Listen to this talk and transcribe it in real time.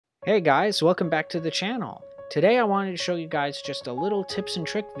Hey guys, welcome back to the channel. Today I wanted to show you guys just a little tips and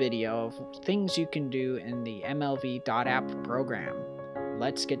trick video of things you can do in the MLV.APP program.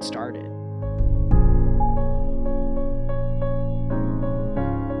 Let's get started.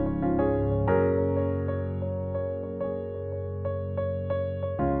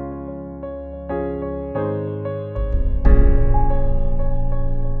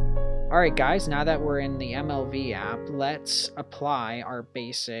 Alright guys, now that we're in the MLV app, let's apply our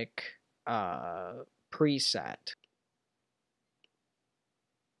basic preset.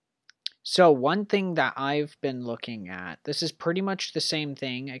 So one thing that I've been looking at, this is pretty much the same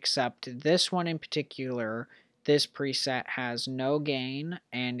thing, except this one in particular, this preset has no gain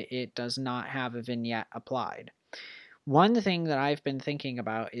and it does not have a vignette applied. One thing that I've been thinking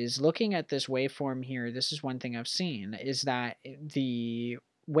about is looking at this waveform here. This is one thing I've seen, is that the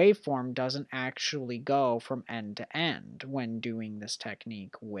waveform doesn't actually go from end to end when doing this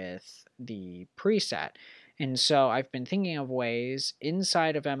technique with the preset. And so I've been thinking of ways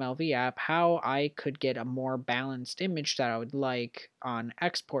inside of MLV app how I could get a more balanced image that I would like on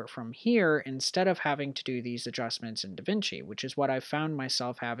export from here instead of having to do these adjustments in DaVinci, which is what I found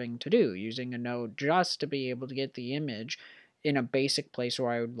myself having to do, using a node just to be able to get the image in a basic place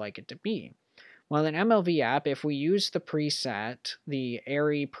where I would like it to be. Well, in MLV app, if we use the preset, the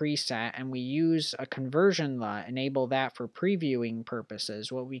ARRI preset, and we use a conversion LUT, enable that for previewing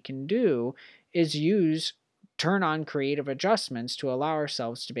purposes, what we can do is turn on creative adjustments to allow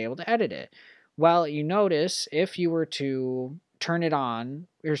ourselves to be able to edit it. Well, you notice if you were to turn it on,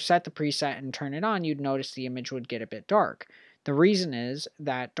 or set the preset and turn it on, you'd notice the image would get a bit dark. The reason is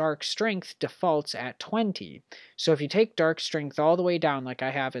that dark strength defaults at 20. So if you take dark strength all the way down like I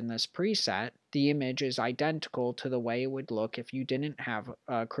have in this preset, the image is identical to the way it would look if you didn't have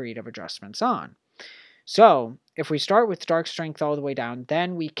creative adjustments on. So if we start with dark strength all the way down,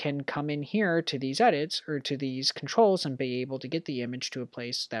 then we can come in here to these edits or to these controls and be able to get the image to a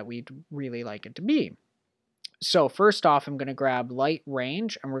place that we'd really like it to be. So first off, I'm going to grab light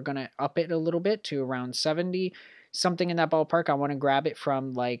range and we're going to up it a little bit to around 70, something in that ballpark. I want to grab it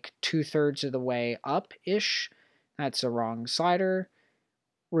from like 2/3 of the way up-ish. That's a wrong slider.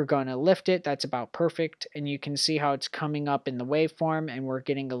 We're going to lift it. That's about perfect. And you can see how it's coming up in the waveform and we're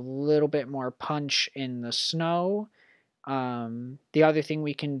getting a little bit more punch in the snow. The other thing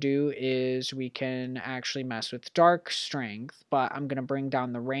we can do is we can actually mess with dark strength, but I'm going to bring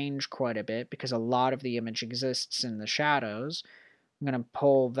down the range quite a bit because a lot of the image exists in the shadows. I'm going to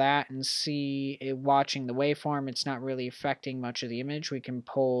pull that and see it watching the waveform. It's not really affecting much of the image. We can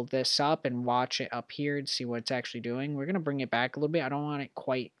pull this up and watch it up here and see what it's actually doing. We're going to bring it back a little bit. I don't want it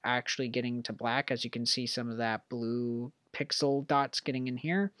quite actually getting to black, as you can see some of that blue pixel dots getting in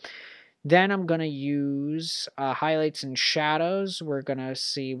here. Then I'm going to use highlights and shadows. We're going to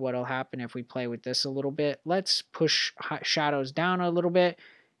see what will happen if we play with this a little bit. Let's push shadows down a little bit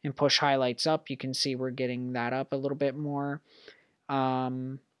and push highlights up. You can see we're getting that up a little bit more.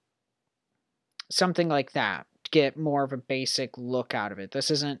 Something like that to get more of a basic look out of it.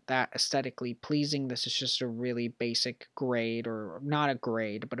 This isn't that aesthetically pleasing. This is just a really basic grade, or not a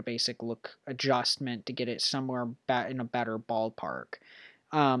grade, but a basic look adjustment to get it somewhere in a better ballpark.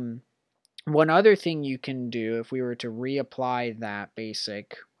 One other thing you can do if we were to reapply that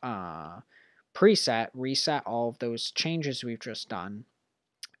basic preset, reset all of those changes we've just done,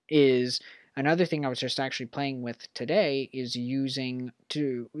 is another thing I was just actually playing with today is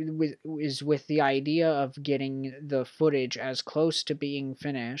with the idea of getting the footage as close to being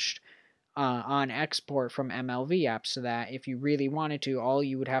finished on export from MLV app, so that if you really wanted to, all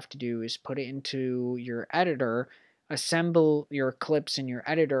you would have to do is put it into your editor, assemble your clips in your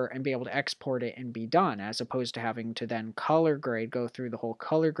editor, and be able to export it and be done, as opposed to having to then color grade, go through the whole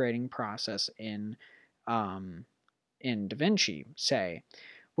color grading process in DaVinci, say.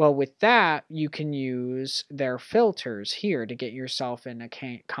 Well, with that, you can use their filters here to get yourself in a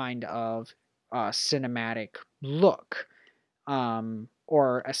kind of cinematic look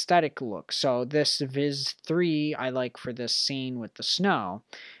or aesthetic look. So this Viz 3 I like for this scene with the snow.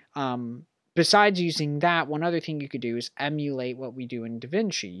 Besides using that, one other thing you could do is emulate what we do in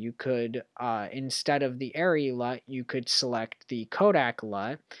DaVinci. You could, instead of the ARRI LUT, you could select the Kodak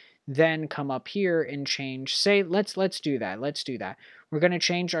LUT, then come up here and change, say, let's do that. We're going to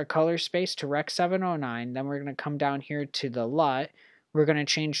change our color space to Rec 709, then we're going to come down here to the LUT. We're going to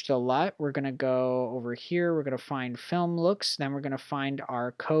change the LUT. We're going to go over here. We're going to find film looks. Then we're going to find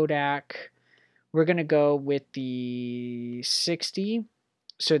our Kodak. We're going to go with the 60.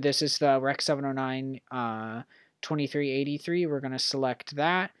 So this is the Rec 709 2383. We're going to select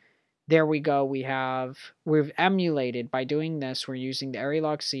that. there we go. We've emulated, by doing this, we're using the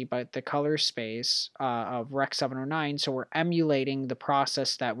Arilog C, but the color space of Rec 709. So we're emulating the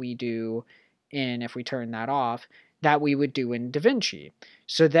process that we do in, if we turn that off, that we would do in DaVinci.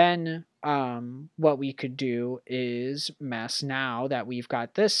 So then what we could do is mess, now that we've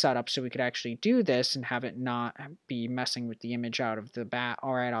got this set up so we could actually do this and have it not be messing with the image out of the bat,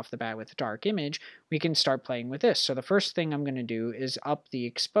 or right off the bat with a dark image, we can start playing with this. So the first thing I'm going to do is up the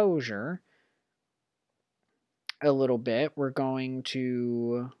exposure a little bit. We're going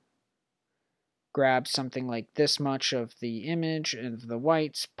to grab something like this much of the image and the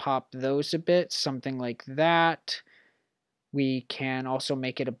whites, pop those a bit, something like that. We can also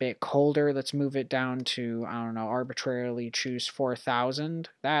make it a bit colder. Let's move it down to, I don't know, arbitrarily choose 4,000.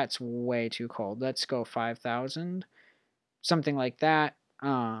 That's way too cold. Let's go 5,000. Something like that.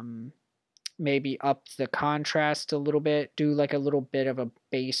 Maybe up the contrast a little bit. Do like a little bit of a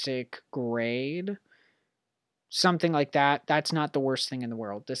basic grade. Something like that. That's not the worst thing in the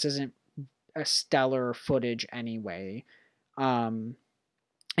world. This isn't a stellar footage anyway.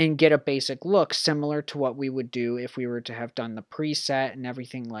 And get a basic look similar to what we would do if we were to have done the preset and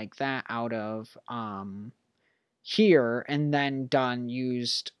everything like that out of here, and then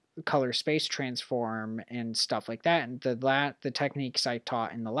used color space transform and stuff like that, and the techniques I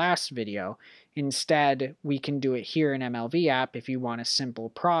taught in the last video. Instead, we can do it here in MLV.APP if you want a simpler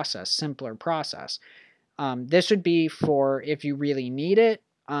process. This would be for if you really need it.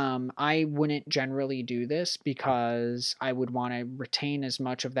 I wouldn't generally do this because I would want to retain as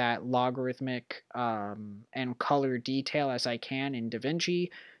much of that logarithmic and color detail as I can in DaVinci,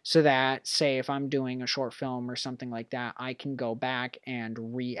 so that, say, if I'm doing a short film or something like that, I can go back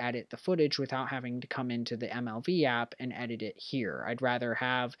and re-edit the footage without having to come into the MLV.APP and edit it here. I'd rather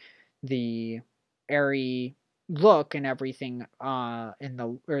have the airy look and everything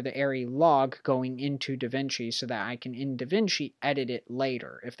the airy log going into DaVinci, so that I can in DaVinci edit it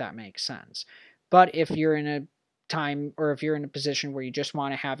later, if that makes sense. But if you're in a time, or if you're in a position where you just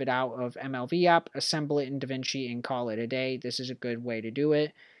want to have it out of MLV.APP, assemble it in DaVinci and call it a day. This is a good way to do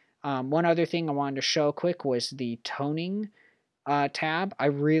it. One other thing I wanted to show quick was the toning tab. I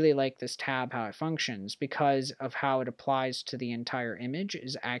really like this tab, how it functions, because of how it applies to the entire image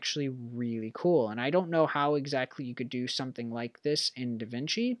is actually really cool. And I don't know how exactly you could do something like this in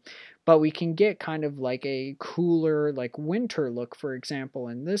DaVinci, but we can get kind of like a cooler, like winter look, for example,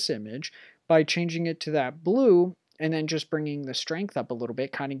 in this image by changing it to that blue and then just bringing the strength up a little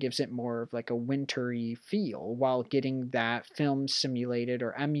bit. Kind of gives it more of like a wintry feel while getting that film simulated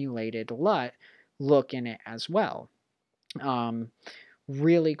or emulated LUT look in it as well.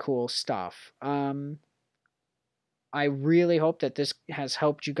 Really cool stuff. I really hope that this has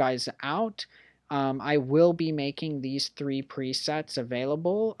helped you guys out. I will be making these 3 presets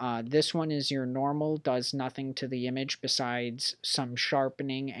available. This one is your normal, does nothing to the image besides some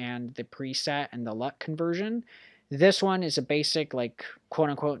sharpening and the preset and the LUT conversion. This one is a basic, like,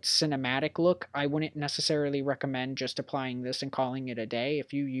 quote-unquote cinematic look. I wouldn't necessarily recommend just applying this and calling it a day.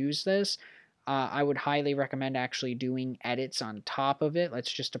 If you use this, I would highly recommend actually doing edits on top of it.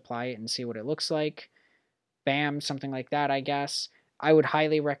 Let's just apply it and see what it looks like. Bam, something like that, I guess. I would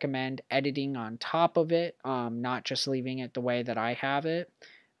highly recommend editing on top of it, not just leaving it the way that I have it.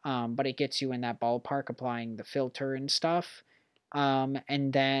 But it gets you in that ballpark, applying the filter and stuff.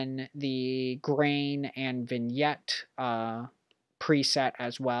 And then the grain and vignette preset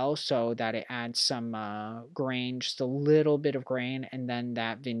as well, so that it adds some grain, just a little bit of grain, and then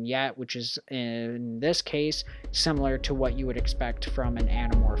that vignette, which is in this case similar to what you would expect from an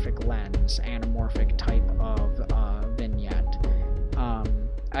anamorphic lens, anamorphic type of vignette.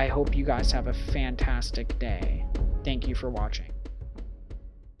 I hope you guys have a fantastic day. Thank you for watching.